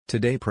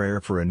Today prayer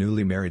for a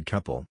newly married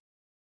couple.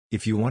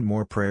 If you want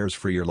more prayers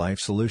for your life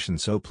solution,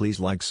 so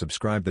please like,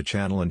 subscribe the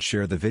channel and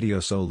share the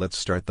video. So let's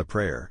start the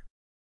prayer.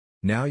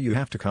 Now you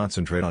have to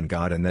concentrate on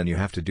God, and then you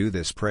have to do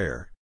this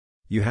prayer.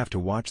 You have to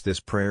watch this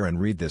prayer and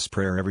read this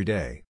prayer every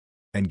day.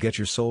 And get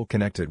your soul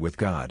connected with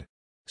God.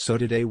 So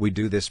today we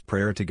do this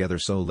prayer together,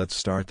 so let's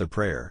start the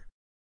prayer.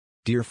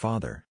 Dear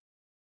Father,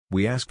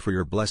 we ask for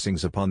your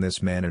blessings upon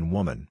this man and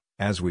woman,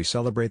 as we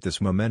celebrate this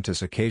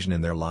momentous occasion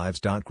in their lives.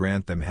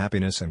 Grant them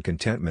happiness and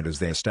contentment as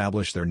they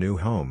establish their new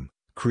home,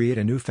 create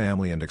a new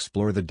family, and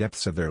explore the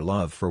depths of their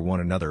love for one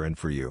another and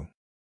for you.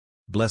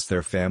 Bless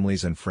their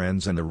families and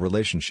friends and the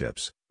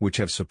relationships, which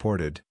have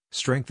supported,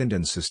 strengthened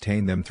and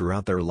sustained them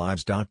throughout their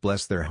lives.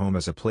 Bless their home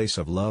as a place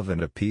of love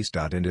and of peace.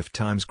 And if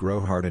times grow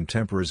hard and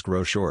tempers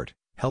grow short,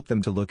 help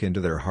them to look into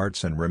their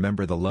hearts and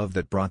remember the love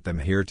that brought them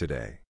here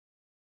today.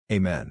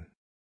 Amen.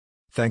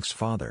 Thanks,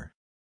 Father.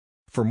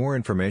 For more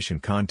information,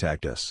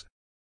 contact us.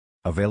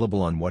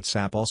 Available on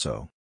WhatsApp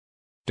also.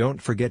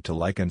 Don't forget to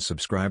like and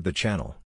subscribe the channel.